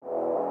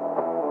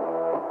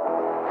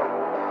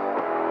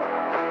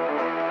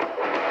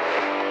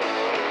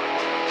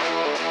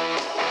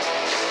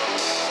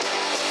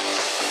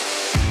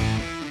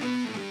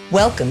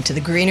Welcome to the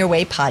Greener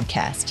Way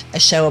podcast, a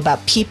show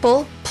about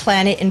people,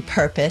 planet, and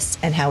purpose,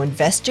 and how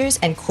investors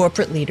and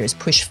corporate leaders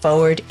push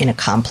forward in a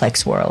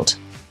complex world.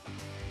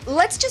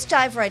 Let's just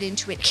dive right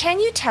into it.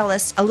 Can you tell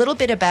us a little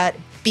bit about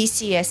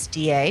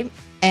BCSDA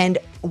and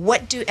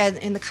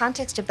in the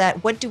context of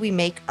that, what do we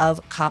make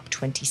of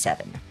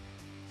COP27?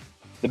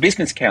 The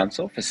Business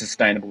Council for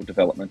Sustainable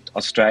Development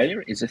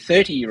Australia is a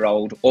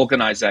 30-year-old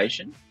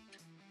organisation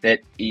that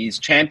is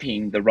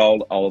championing the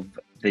role of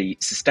the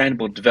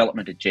Sustainable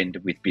Development Agenda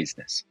with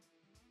business.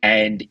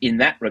 And in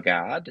that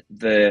regard,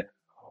 the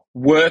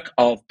work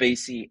of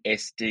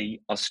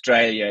BCSD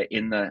Australia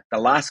in the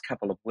last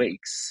couple of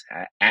weeks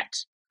at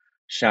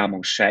Sharm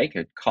el-Sheikh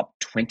at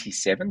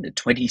COP27, the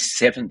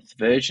 27th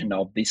version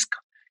of this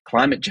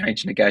climate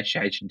change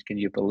negotiations, can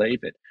you believe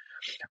it,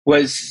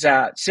 was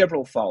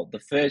several-fold. The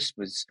first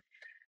was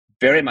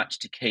very much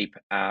to keep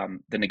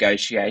the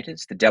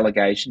negotiators, the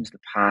delegations, the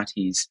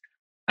parties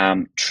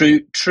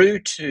true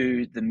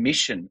to the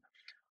mission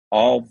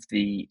of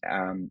the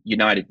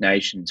United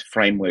Nations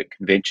Framework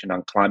Convention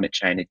on Climate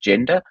Change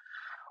Agenda,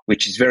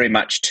 which is very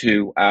much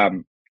to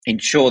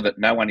ensure that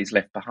no one is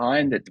left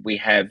behind, that we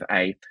have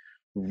a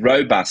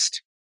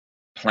robust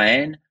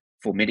plan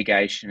for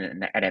mitigation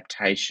and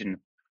adaptation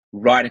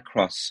right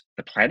across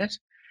the planet,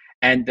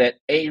 and that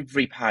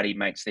every party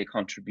makes their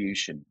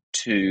contribution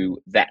to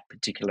that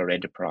particular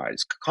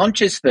enterprise.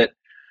 Conscious that,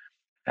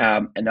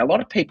 and a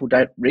lot of people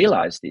don't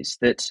realise this,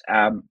 that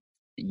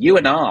you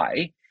and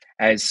I,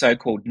 as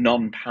so-called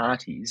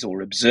non-parties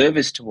or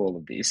observers to all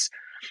of this,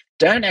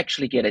 don't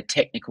actually get a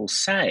technical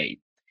say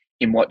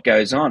in what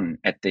goes on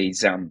at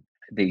these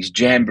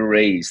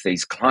jamborees,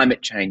 these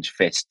climate change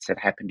fests that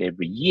happened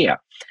every year.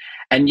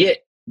 And yet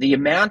the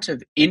amount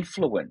of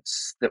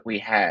influence that we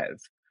have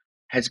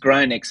has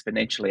grown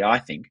exponentially, I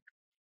think,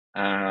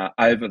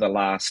 over the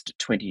last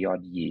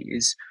 20-odd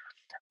years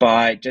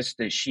by just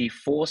the sheer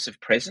force of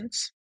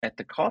presence at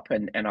the COP,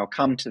 and I'll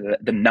come to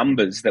the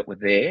numbers that were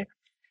there,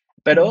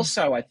 but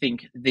also I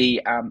think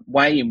the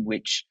way in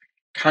which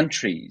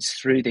countries,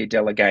 through their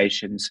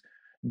delegations,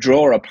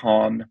 draw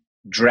upon,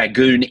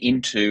 dragoon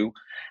into,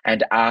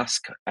 and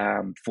ask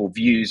for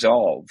views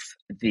of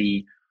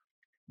the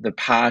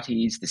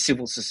parties, the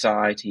civil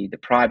society, the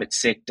private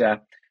sector,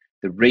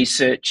 the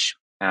research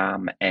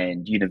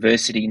and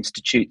university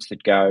institutes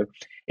that go.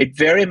 It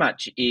very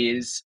much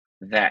is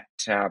that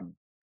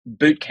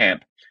boot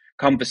camp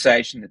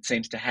conversation that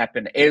seems to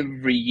happen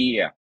every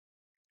year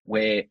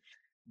where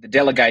the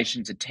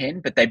delegations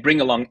attend, but they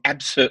bring along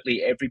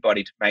absolutely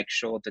everybody to make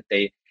sure that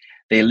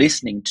they're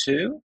listening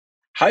to,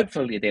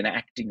 hopefully then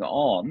acting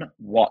on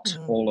what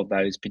all of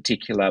those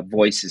particular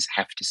voices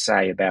have to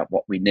say about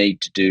what we need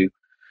to do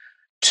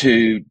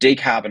to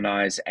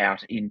decarbonise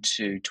out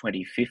into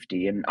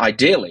 2050, and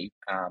ideally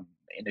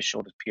in a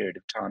shorter period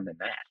of time than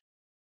that.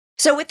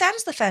 So with that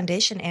as the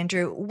foundation,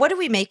 Andrew, what do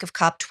we make of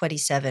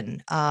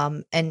COP27?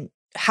 And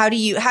how do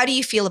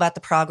you feel about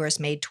the progress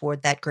made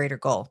toward that greater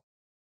goal?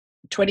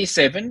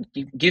 27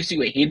 gives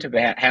you a hint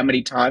about how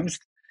many times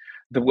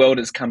the world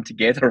has come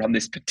together on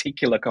this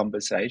particular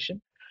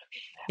conversation.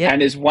 Yep.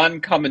 And as one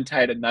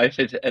commentator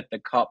noted at the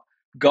COP,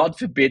 God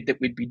forbid that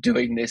we'd be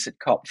doing this at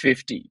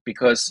COP50,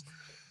 because,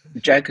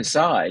 joke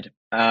aside,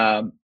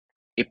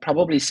 it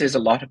probably says a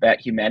lot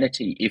about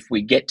humanity if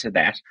we get to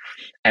that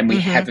and we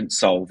haven't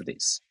solved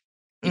this.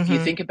 If you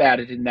think about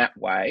it in that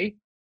way,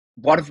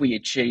 what have we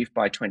achieved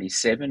by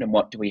 27 and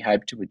what do we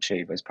hope to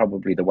achieve is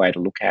probably the way to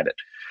look at it.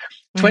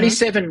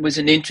 27 was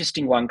an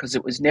interesting one because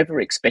it was never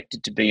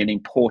expected to be an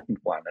important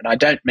one. And I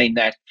don't mean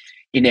that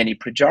in any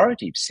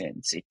pejorative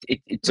sense.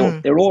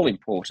 They're all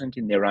important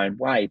in their own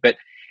way, but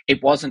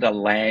it wasn't a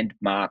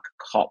landmark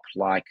COP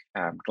like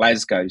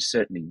Glasgow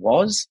certainly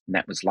was, and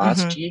that was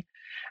last year.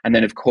 And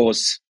then, of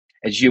course,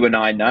 as you and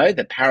I know,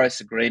 the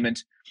Paris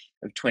Agreement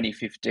of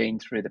 2015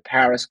 through the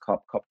Paris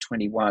COP,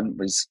 COP21,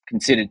 was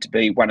considered to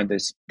be one of the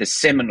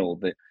seminal,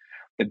 the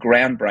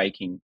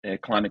groundbreaking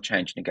climate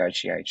change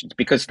negotiations,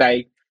 because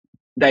they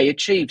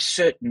achieved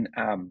certain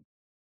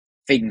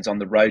things on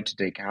the road to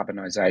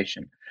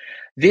decarbonisation.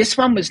 This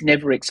one was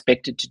never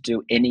expected to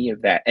do any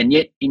of that, and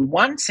yet in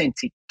one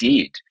sense it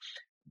did.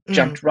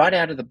 Jumped right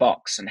out of the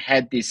box and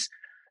had this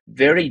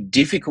very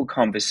difficult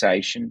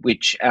conversation,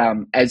 which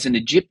as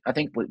I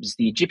think it was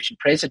the Egyptian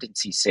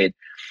presidency said,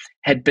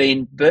 had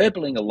been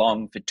burbling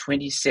along for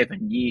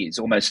 27 years,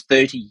 almost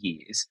 30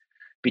 years,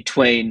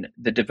 between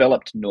the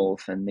developed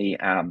north and the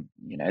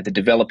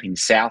developing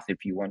south,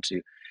 if you want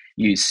to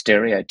use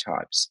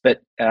stereotypes.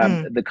 But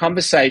the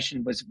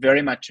conversation was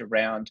very much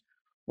around,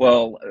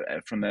 well,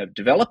 from a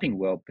developing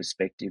world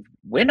perspective,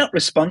 we're not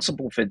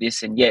responsible for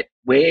this, and yet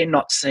we're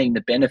not seeing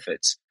the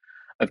benefits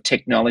of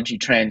technology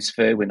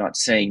transfer. We're not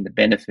seeing the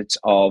benefits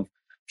of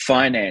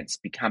finance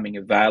becoming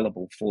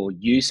available for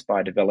use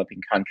by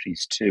developing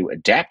countries to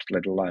adapt,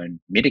 let alone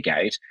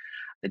mitigate,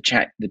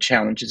 the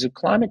challenges of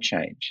climate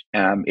change.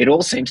 It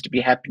all seems to be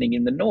happening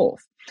in the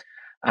north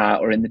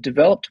or in the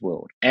developed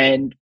world.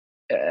 And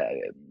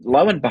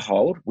lo and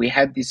behold, we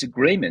have this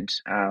agreement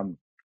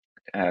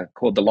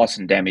called the Loss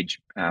and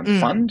Damage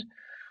Fund,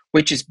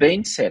 which has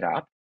been set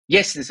up.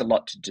 Yes, there's a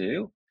lot to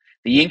do.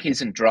 The ink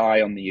isn't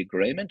dry on the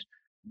agreement.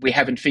 We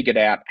haven't figured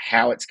out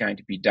how it's going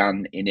to be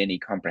done in any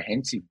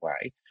comprehensive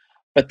way.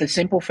 But the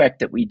simple fact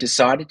that we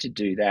decided to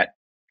do that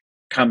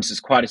comes as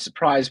quite a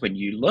surprise when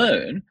you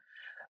learn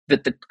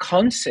that the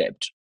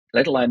concept,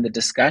 let alone the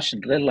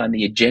discussion, let alone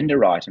the agenda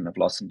item of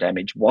loss and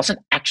damage, wasn't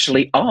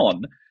actually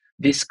on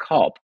this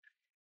COP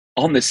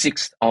on the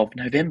 6th of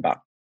November.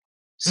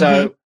 Mm-hmm.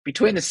 So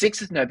between the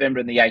 6th of November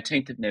and the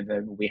 18th of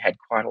November, we had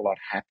quite a lot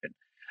happen.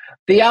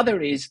 The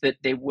other is that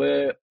there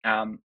were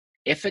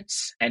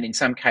efforts and in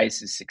some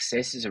cases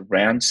successes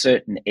around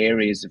certain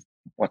areas of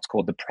what's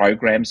called the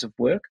programs of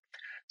work.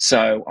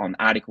 So on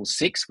Article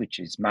 6, which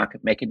is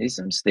market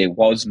mechanisms, there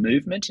was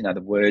movement. In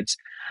other words,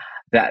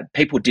 that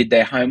people did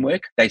their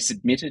homework, they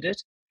submitted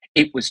it,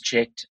 it was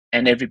checked,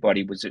 and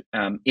everybody was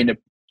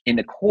in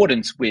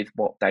accordance with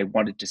what they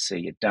wanted to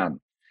see it done.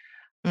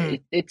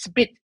 It's a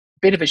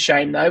bit of a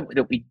shame though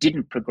that we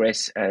didn't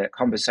progress a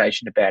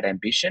conversation about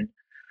ambition,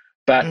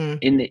 but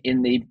in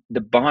the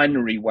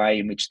binary way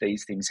in which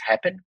these things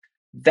happen,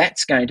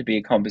 that's going to be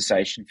a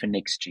conversation for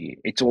next year.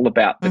 It's all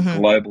about the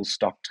global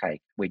stock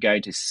take. We're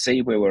going to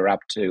see where we're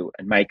up to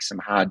and make some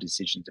hard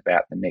decisions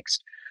about the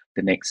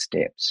next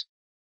steps.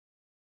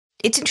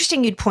 It's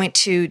interesting you'd point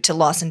to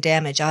loss and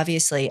damage,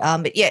 obviously.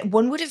 But yeah,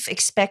 one would have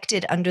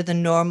expected under the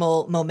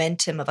normal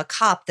momentum of a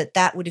COP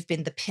that would have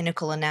been the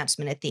pinnacle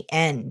announcement at the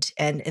end.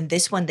 And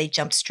this one, they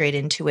jumped straight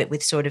into it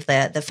with sort of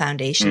the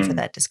foundation for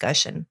that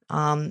discussion.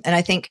 And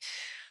I think,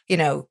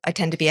 I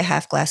tend to be a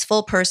half glass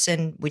full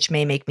person, which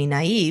may make me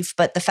naive,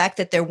 but the fact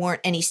that there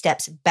weren't any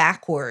steps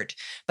backward,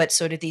 but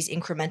sort of these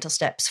incremental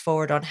steps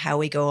forward on how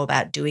we go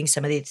about doing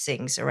some of these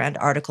things around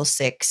Article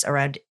 6,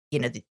 around,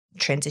 the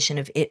transition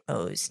of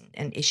ITMOs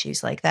and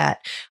issues like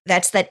that.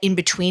 That's that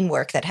in-between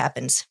work that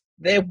happens.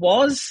 There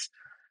was,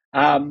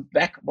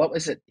 back, what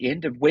was it, the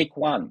end of week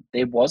 1,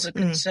 there was a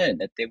concern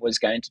that there was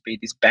going to be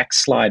this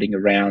backsliding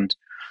around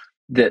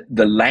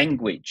the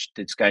language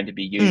that's going to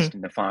be used in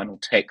the final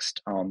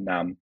text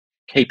on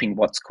keeping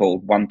what's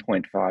called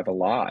 1.5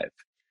 alive.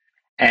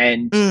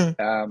 And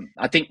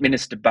I think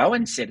Minister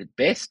Bowen said it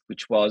best,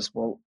 which was,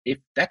 well, if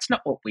that's not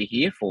what we're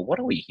here for, what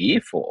are we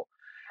here for?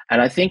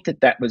 And I think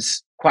that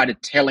was quite a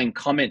telling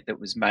comment that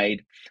was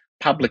made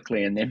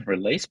publicly and then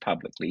released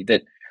publicly,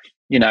 that,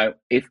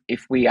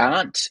 if we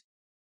aren't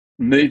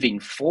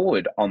moving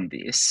forward on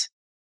this,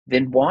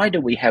 then why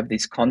do we have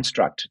this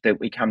construct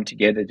that we come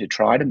together to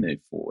try to move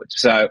forward?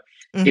 So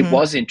it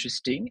was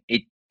interesting.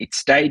 It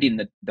stayed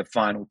in the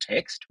final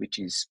text, which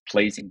is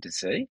pleasing to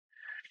see.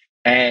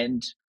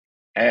 And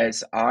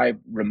as I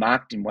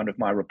remarked in one of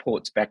my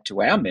reports back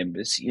to our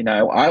members, I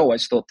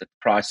always thought that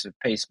the price of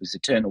peace was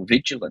eternal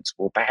vigilance.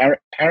 Well,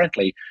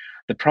 apparently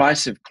the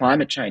price of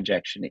climate change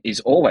action is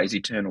always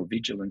eternal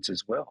vigilance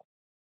as well.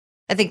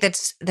 I think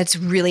that's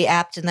really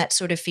apt, and that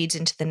sort of feeds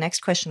into the next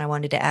question I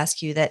wanted to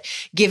ask you, that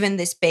given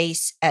this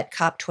base at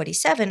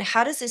COP27,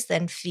 how does this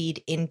then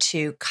feed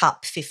into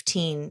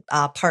COP15,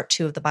 part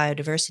 2 of the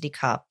biodiversity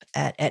COP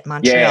at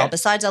Montreal? Yeah.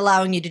 Besides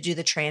allowing you to do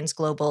the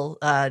trans-global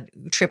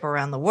trip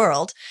around the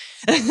world,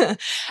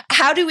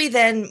 how do we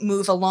then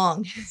move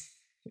along?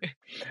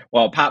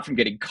 Well, apart from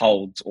getting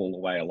colds all the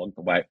way along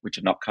the way, which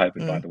are not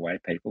COVID, by the way,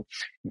 people,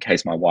 in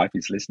case my wife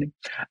is listening,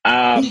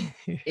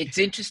 it's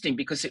interesting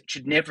because it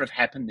should never have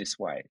happened this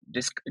way.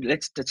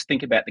 Let's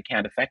think about the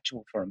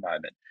counterfactual for a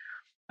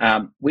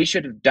moment. We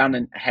should have done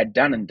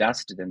and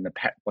dusted in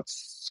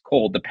what's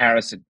called the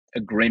Paris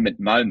Agreement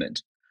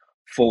moment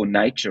for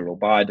nature or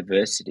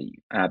biodiversity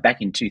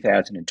back in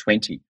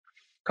 2020.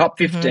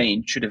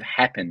 COP15 should have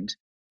happened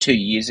 2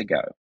 years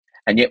ago,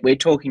 and yet we're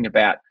talking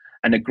about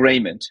an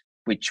agreement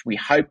which we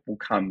hope will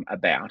come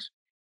about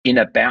in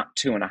about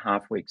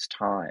 2.5 weeks'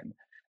 time,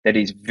 that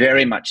is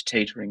very much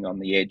teetering on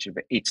the edge of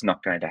it's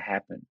not going to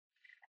happen.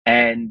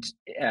 And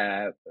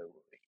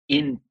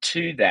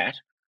into that,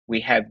 we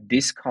have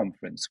this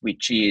conference,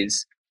 which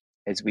is,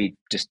 as we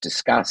just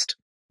discussed,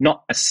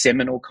 not a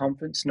seminal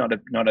conference, not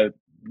a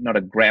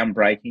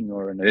groundbreaking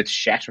or an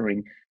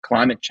earth-shattering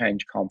climate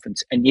change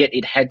conference, and yet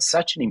it had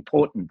such an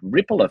important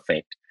ripple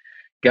effect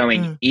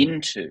going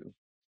into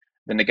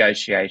the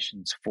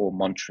negotiations for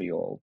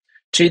Montreal,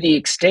 to the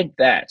extent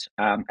that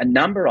a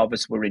number of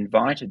us were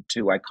invited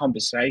to a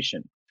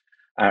conversation,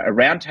 a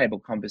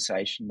roundtable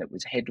conversation that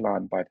was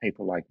headlined by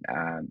people like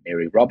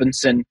Mary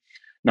Robinson,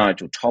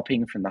 Nigel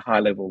Topping from the High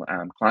Level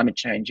Climate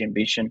Change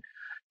Ambition,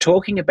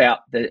 talking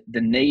about the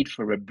need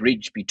for a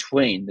bridge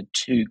between the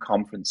two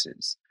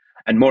conferences,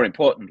 and more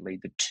importantly,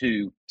 the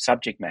two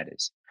subject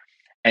matters.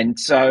 And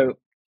so,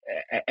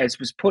 as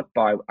was put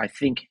by, I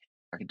think,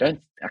 I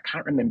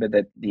can't remember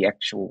the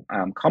actual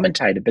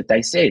commentator, but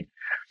they said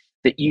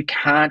that you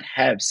can't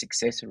have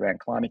success around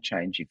climate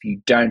change if you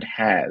don't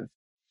have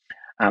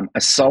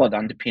a solid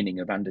underpinning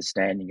of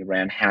understanding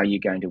around how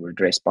you're going to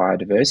address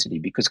biodiversity,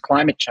 because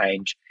climate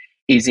change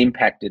is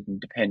impacted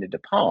and dependent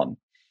upon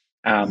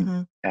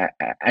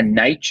a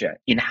nature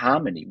in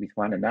harmony with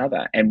one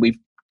another. And we've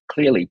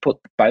clearly put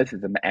both of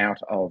them out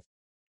of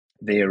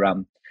their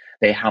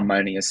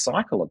harmonious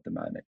cycle at the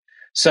moment.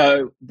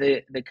 So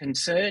the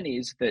concern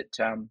is that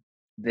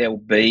there'll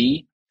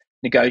be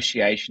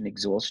negotiation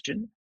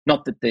exhaustion.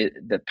 Not that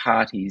the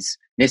parties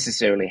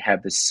necessarily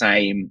have the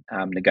same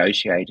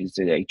negotiators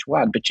at each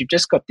one, but you've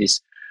just got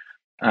this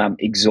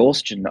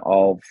exhaustion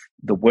of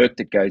the work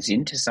that goes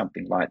into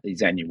something like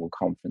these annual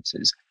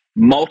conferences,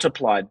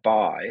 multiplied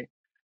by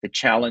the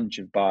challenge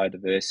of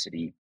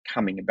biodiversity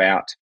coming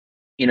about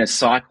in a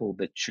cycle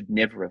that should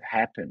never have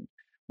happened,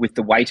 with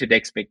the weighted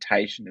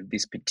expectation of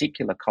this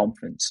particular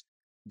conference.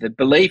 The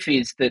belief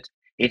is that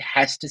it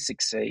has to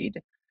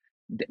succeed.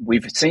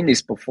 We've seen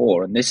this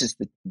before, and this is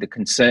the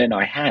concern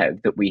I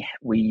have, that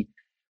we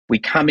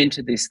come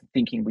into this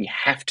thinking we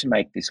have to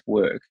make this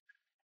work,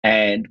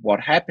 and what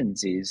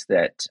happens is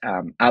that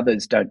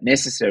others don't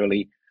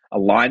necessarily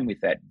align with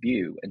that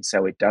view, and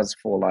so it does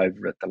fall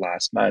over at the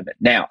last moment.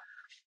 Now,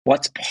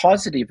 what's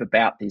positive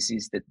about this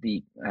is that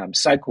the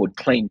so-called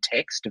clean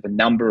text of a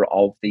number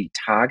of the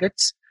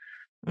targets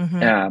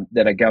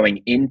that are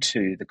going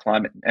into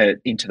the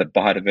into the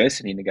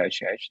biodiversity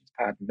negotiations,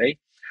 pardon me,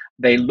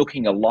 they're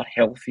looking a lot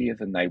healthier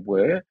than they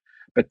were,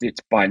 but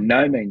it's by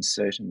no means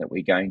certain that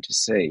we're going to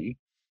see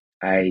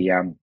a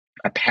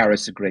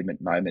Paris Agreement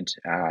moment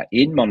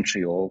in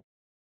Montreal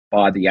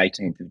by the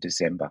 18th of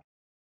December.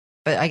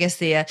 But I guess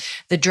the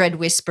dread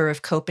whisper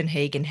of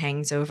Copenhagen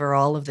hangs over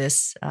all of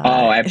this.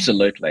 Oh,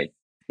 absolutely.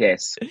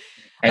 Yes.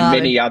 And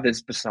many others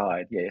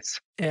beside, yes.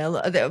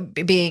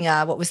 Being,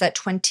 what was that,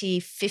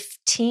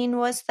 2015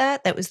 was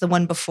that? That was the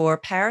one before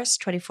Paris,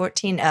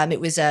 2014.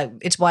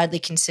 It's widely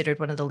considered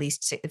one of the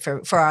least,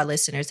 for our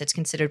listeners, it's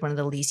considered one of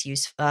the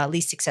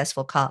least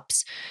successful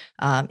COPs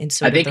in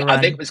sort of the run.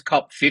 I think it was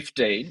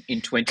COP15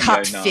 in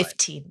 2009.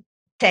 COP15.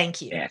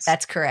 Thank you. Yes.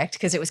 That's correct,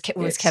 because it was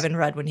Kevin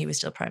Rudd when he was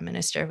still Prime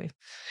Minister.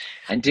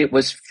 And it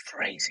was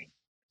freezing.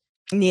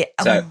 Yeah.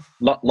 So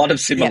lot of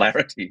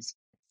similarities.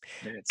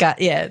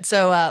 Yeah.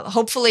 So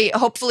hopefully,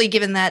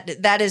 given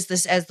that is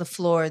this as the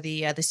floor,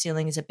 the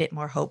ceiling is a bit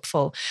more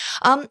hopeful.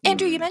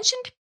 Andrew, you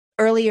mentioned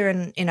earlier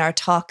in our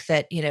talk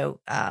that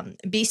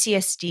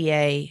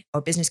BCSDA,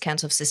 or Business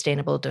Council of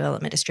Sustainable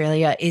Development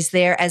Australia, is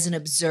there as an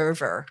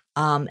observer,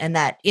 and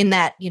that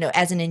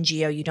as an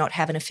NGO you don't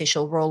have an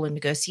official role in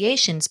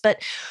negotiations.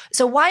 But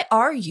so why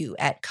are you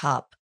at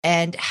COP?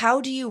 And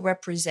how do you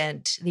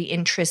represent the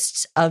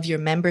interests of your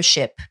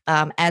membership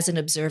as an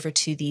observer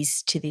to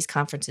these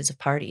conferences of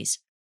parties?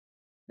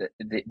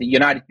 The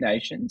United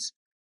Nations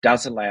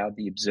does allow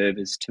the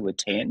observers to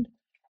attend,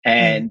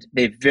 and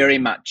they're very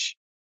much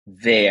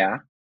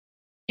there,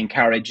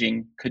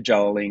 encouraging,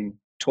 cajoling,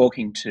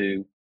 talking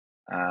to,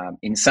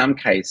 in some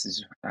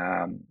cases,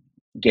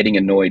 getting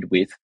annoyed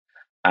with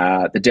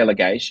the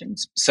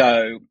delegations.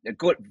 So a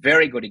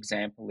very good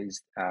example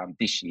is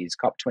this year's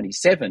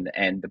COP27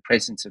 and the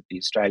presence of the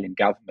Australian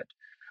government,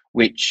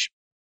 which,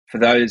 for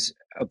those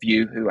of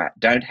you who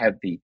don't have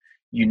the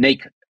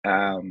unique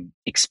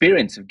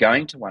experience of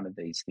going to one of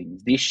these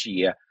things, this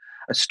year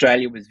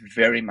Australia was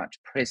very much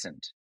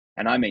present,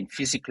 and I mean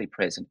physically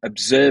present,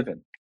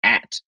 observant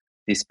at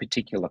this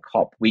particular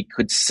COP. We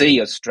could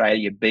see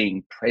Australia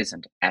being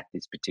present at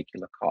this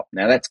particular COP.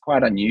 Now, that's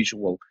quite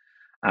unusual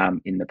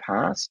in the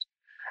past.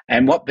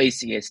 And what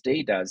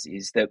BCSD does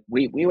is that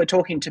we were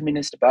talking to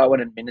Minister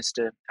Bowen and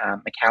Minister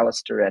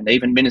McAllister and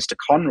even Minister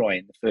Conroy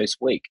in the first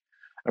week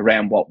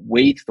around what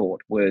we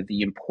thought were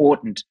the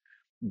important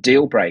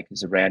deal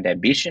breakers around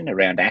ambition,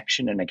 around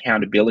action and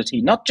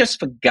accountability, not just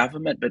for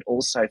government, but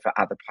also for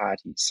other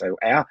parties. So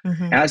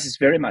ours is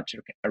very much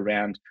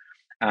around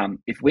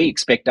if we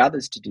expect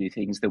others to do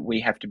things, that we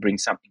have to bring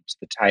something to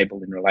the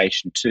table in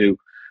relation to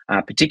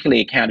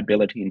particularly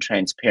accountability and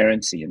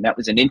transparency. And that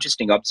was an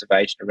interesting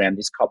observation around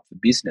this COP for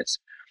business,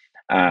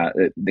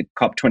 the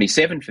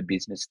COP27 for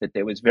business, that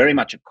there was very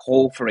much a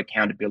call for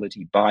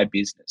accountability by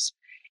business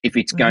if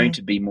it's going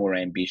to be more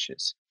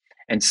ambitious.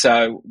 And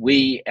so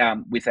we,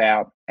 with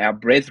our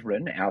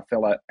brethren, our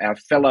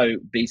fellow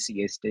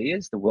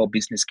BCSDers, the World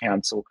Business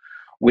Council,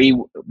 we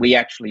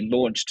actually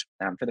launched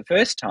for the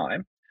first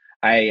time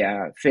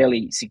a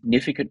fairly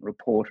significant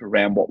report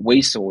around what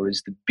we saw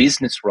as the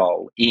business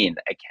role in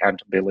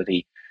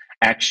accountability,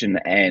 action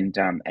and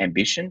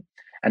ambition,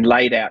 and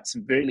laid out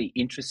some really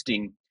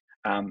interesting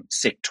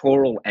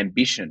sectoral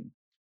ambition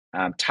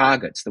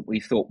targets that we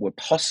thought were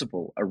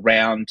possible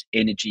around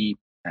energy,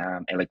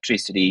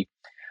 electricity,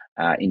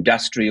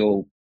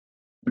 industrial,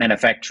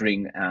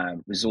 manufacturing,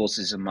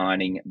 resources and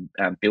mining,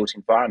 built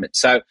environment.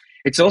 So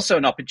it's also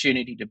an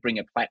opportunity to bring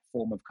a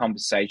platform of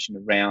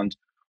conversation around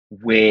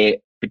where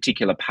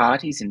particular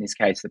parties, in this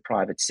case the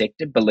private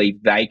sector,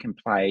 believe they can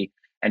play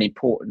an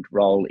important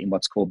role in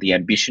what's called the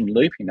ambition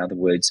loop. In other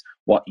words,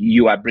 what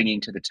you are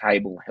bringing to the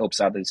table helps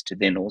others to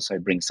then also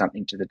bring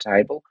something to the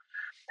table.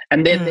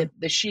 And then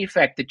the sheer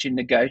fact that you're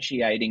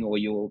negotiating or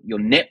you're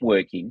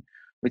networking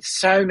with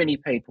so many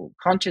people,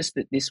 conscious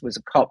that this was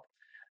a COP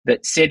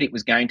that said it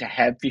was going to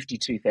have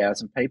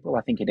 52,000 people.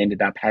 I think it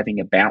ended up having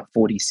about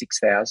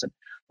 46,000.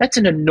 That's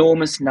an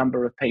enormous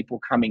number of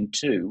people coming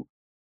to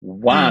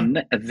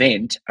one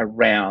event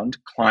around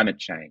climate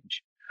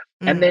change.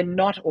 And they're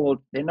not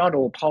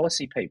all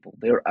policy people.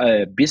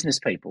 They're business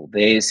people.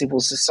 They're civil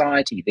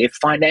society. They're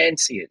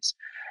financiers.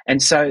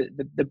 And so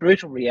the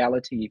brutal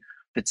reality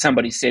that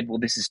somebody said, well,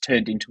 this has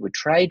turned into a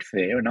trade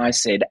fair, and I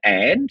said,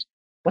 and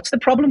what's the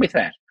problem with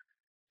that?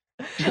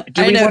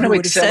 Do I we know want who to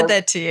would have said accelerate?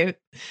 that to you.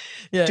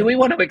 Do Yeah. we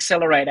want to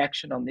accelerate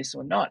action on this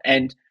or not?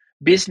 And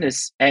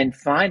business and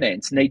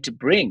finance need to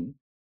bring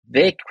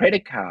their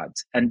credit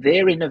cards and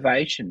their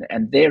innovation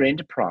and their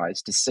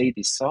enterprise to see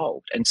this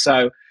solved. And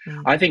so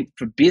Mm. I think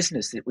for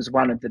business, it was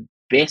one of the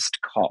best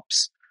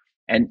COPs.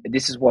 And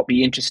this is what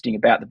be interesting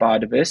about the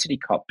biodiversity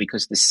COP,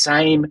 because the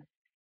same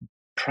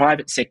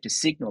private sector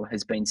signal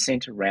has been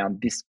sent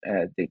around this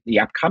the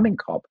upcoming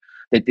COP,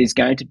 that there's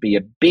going to be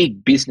a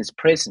big business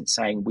presence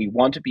saying we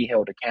want to be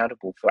held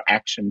accountable for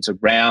actions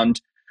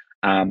around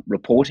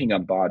reporting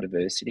on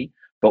biodiversity,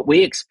 but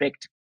we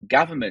expect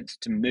governments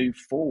to move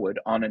forward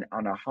on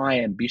a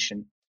high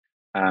ambition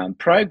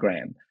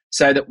program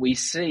so that we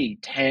see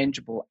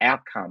tangible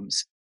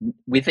outcomes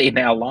within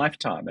our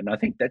lifetime. And I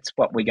think that's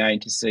what we're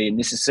going to see, and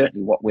this is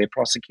certainly what we're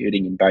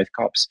prosecuting in both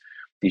COPs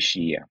this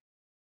year.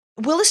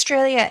 Will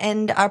Australia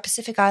and our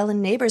Pacific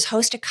Island neighbors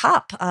host a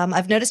COP?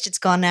 I've noticed it's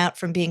gone out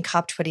from being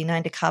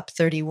COP29 to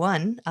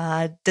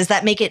COP31. Does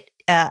that make it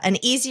an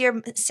easier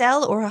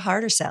sell or a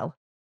harder sell?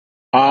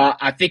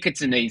 I think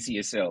it's an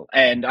easier sell.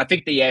 And I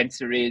think the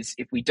answer is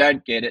if we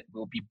don't get it,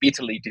 we'll be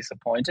bitterly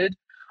disappointed.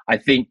 I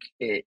think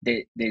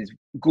there's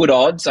good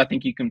odds. I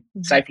think you can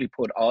safely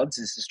put odds,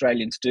 as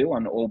Australians do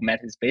on all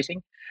matters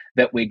betting,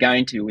 that we're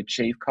going to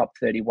achieve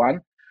COP31.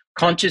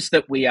 Conscious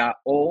that we are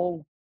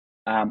all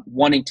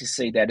wanting to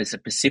see that as a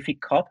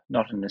Pacific COP,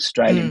 not an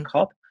Australian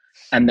COP,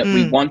 and that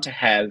we want to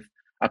have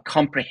a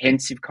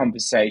comprehensive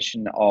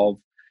conversation of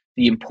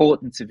the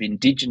importance of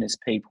Indigenous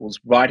peoples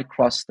right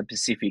across the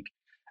Pacific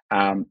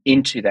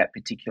into that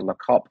particular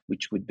COP,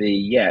 which would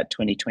be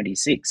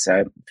 2026.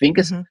 So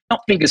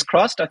not fingers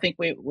crossed. I think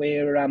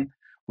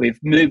we've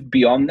moved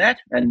beyond that,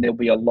 and there'll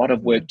be a lot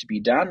of work to be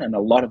done and a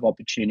lot of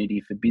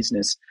opportunity for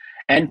business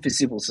and for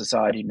civil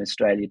society in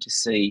Australia to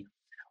see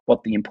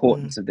what the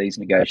importance of these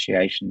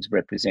negotiations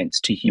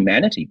represents to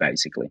humanity,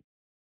 basically.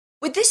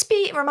 Would this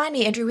be, remind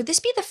me, Andrew, would this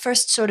be the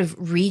first sort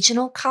of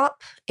regional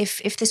COP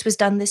if this was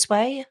done this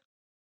way?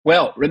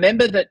 Well,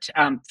 remember that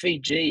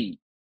Fiji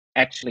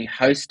actually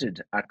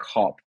hosted a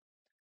COP,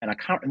 and I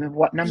can't remember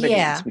what number it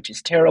is, which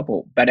is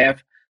terrible. But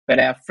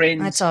our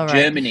friends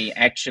Germany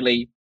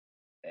actually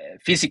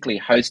physically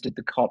hosted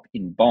the COP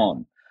in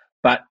Bonn.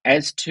 But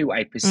as to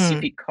a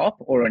Pacific COP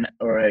or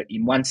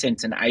in one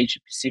sense an Asia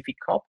Pacific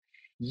COP,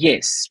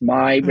 yes,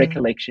 my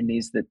recollection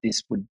is that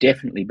this would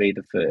definitely be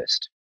the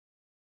first.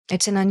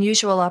 It's an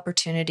unusual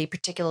opportunity,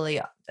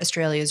 particularly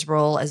Australia's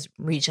role as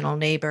regional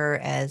neighbor,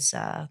 as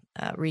a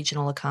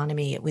regional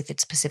economy with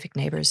its Pacific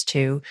neighbors,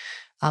 to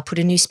put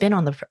a new spin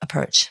on the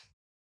approach.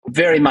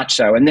 Very much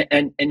so.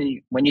 And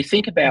when you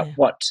think about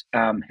what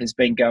has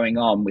been going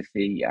on with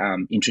the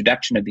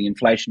introduction of the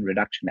Inflation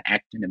Reduction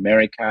Act in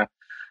America,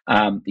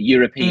 the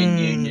European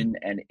Union,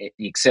 and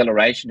the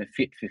acceleration of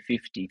Fit for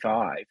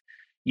 55,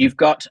 you've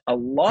got a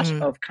lot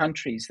of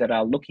countries that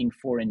are looking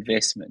for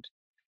investment.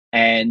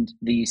 And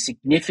the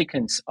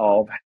significance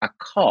of a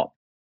COP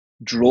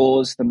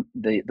draws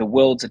the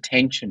world's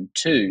attention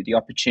to the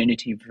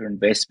opportunity for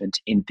investment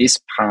in this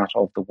part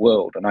of the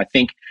world. And I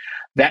think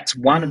that's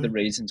one of the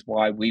reasons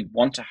why we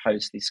want to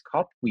host this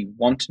COP. We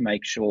want to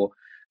make sure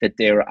that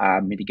there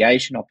are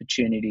mitigation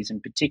opportunities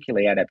and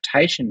particularly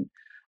adaptation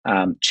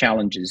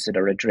challenges that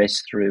are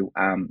addressed through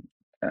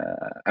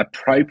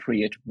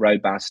appropriate,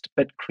 robust,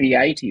 but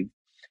creative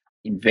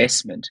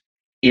investment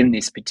in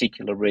this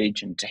particular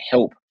region to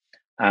help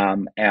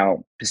our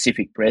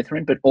Pacific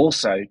brethren, but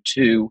also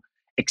to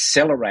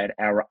accelerate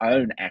our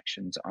own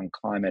actions on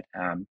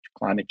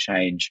climate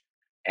change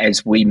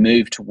as we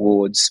move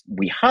towards,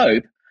 we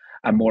hope,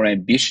 a more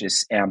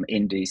ambitious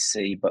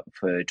NDC but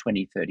for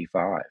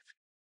 2035.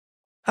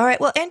 All right.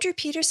 Well, Andrew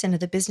Petersen of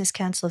the Business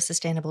Council of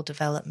Sustainable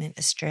Development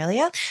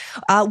Australia,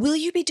 will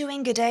you be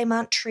doing G'day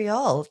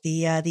Montreal,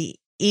 the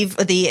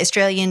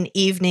Australian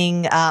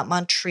evening,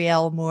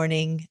 Montreal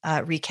morning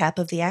recap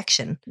of the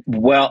action?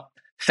 Well,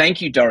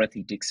 thank you,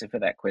 Dorothy Dixer, for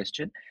that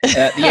question.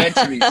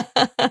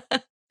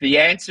 The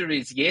answer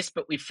is yes,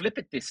 but we flip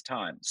it this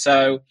time.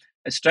 So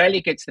Australia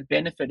gets the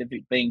benefit of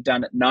it being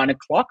done at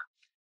 9:00,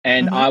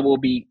 and I will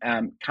be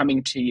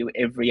coming to you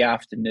every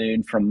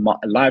afternoon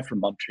live from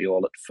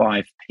Montreal at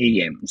 5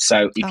 p.m.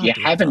 So if you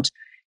haven't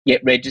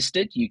yet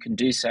registered, you can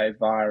do so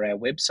via our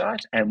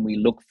website, and we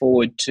look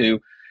forward to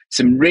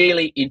some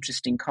really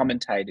interesting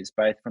commentators,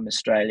 both from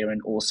Australia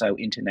and also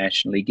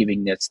internationally,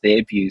 giving us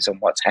their views on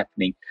what's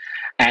happening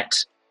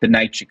at the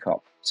Nature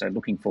COP. So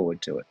looking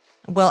forward to it.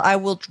 Well, I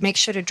will make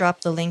sure to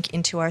drop the link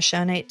into our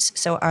show notes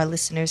so our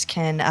listeners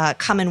can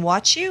come and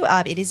watch you.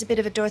 It is a bit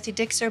of a Dorothy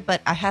Dixer,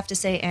 but I have to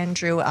say,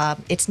 Andrew,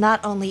 it's not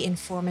only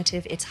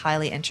informative, it's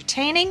highly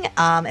entertaining.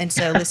 And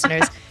so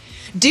listeners,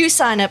 Do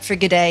sign up for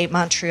G'day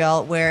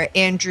Montreal, where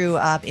Andrew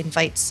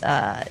invites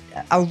a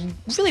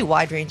really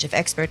wide range of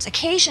experts,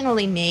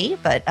 occasionally me,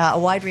 but a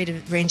wide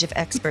range of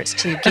experts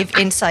to give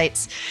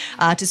insights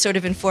to sort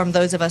of inform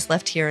those of us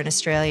left here in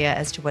Australia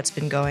as to what's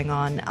been going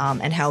on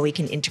and how we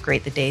can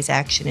integrate the day's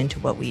action into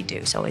what we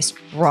do. So I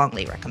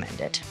strongly recommend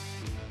it.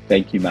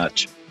 Thank you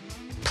much.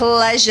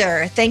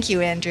 Pleasure. Thank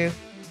you, Andrew.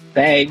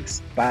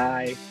 Thanks.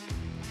 Bye.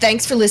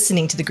 Thanks for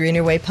listening to the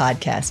Greener Way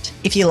podcast.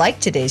 If you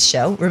liked today's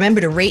show, remember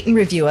to rate and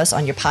review us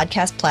on your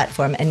podcast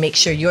platform and make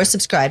sure you're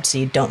subscribed so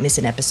you don't miss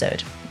an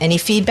episode. Any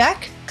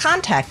feedback?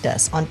 Contact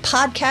us on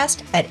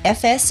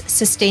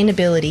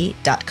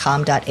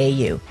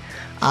podcast@fssustainability.com.au.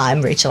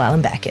 I'm Rachel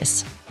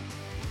Allen-Backus.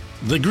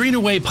 The Greener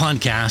Way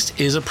podcast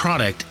is a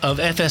product of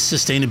FS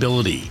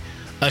Sustainability,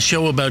 a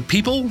show about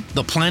people,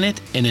 the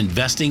planet, and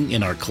investing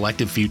in our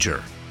collective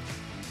future.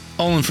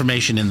 All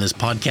information in this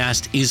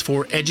podcast is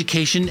for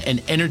education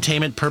and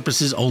entertainment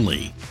purposes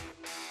only.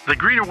 The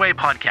Greener Way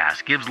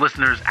podcast gives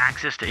listeners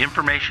access to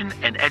information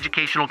and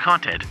educational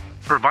content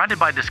provided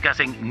by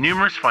discussing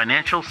numerous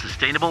financial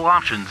sustainable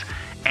options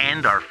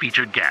and our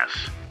featured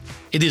guests.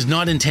 It is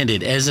not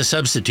intended as a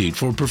substitute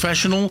for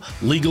professional,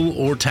 legal,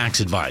 or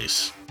tax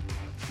advice.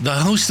 The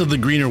hosts of The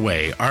Greener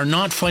Way are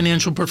not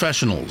financial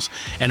professionals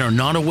and are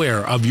not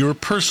aware of your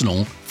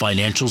personal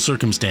financial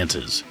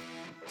circumstances.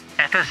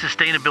 FS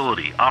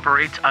Sustainability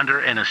operates under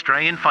an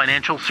Australian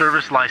Financial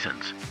Service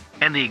License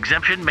and the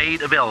exemption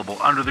made available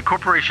under the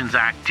Corporations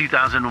Act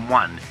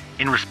 2001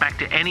 in respect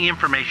to any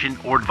information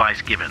or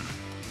advice given.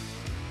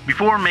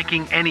 Before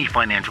making any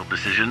financial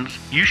decisions,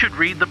 you should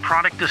read the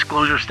product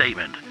disclosure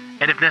statement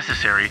and, if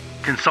necessary,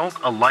 consult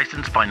a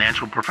licensed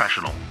financial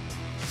professional.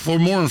 For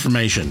more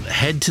information,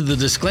 head to the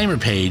disclaimer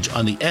page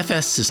on the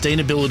FS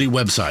Sustainability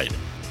website,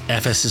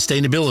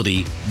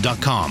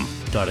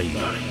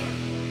 fssustainability.com.au.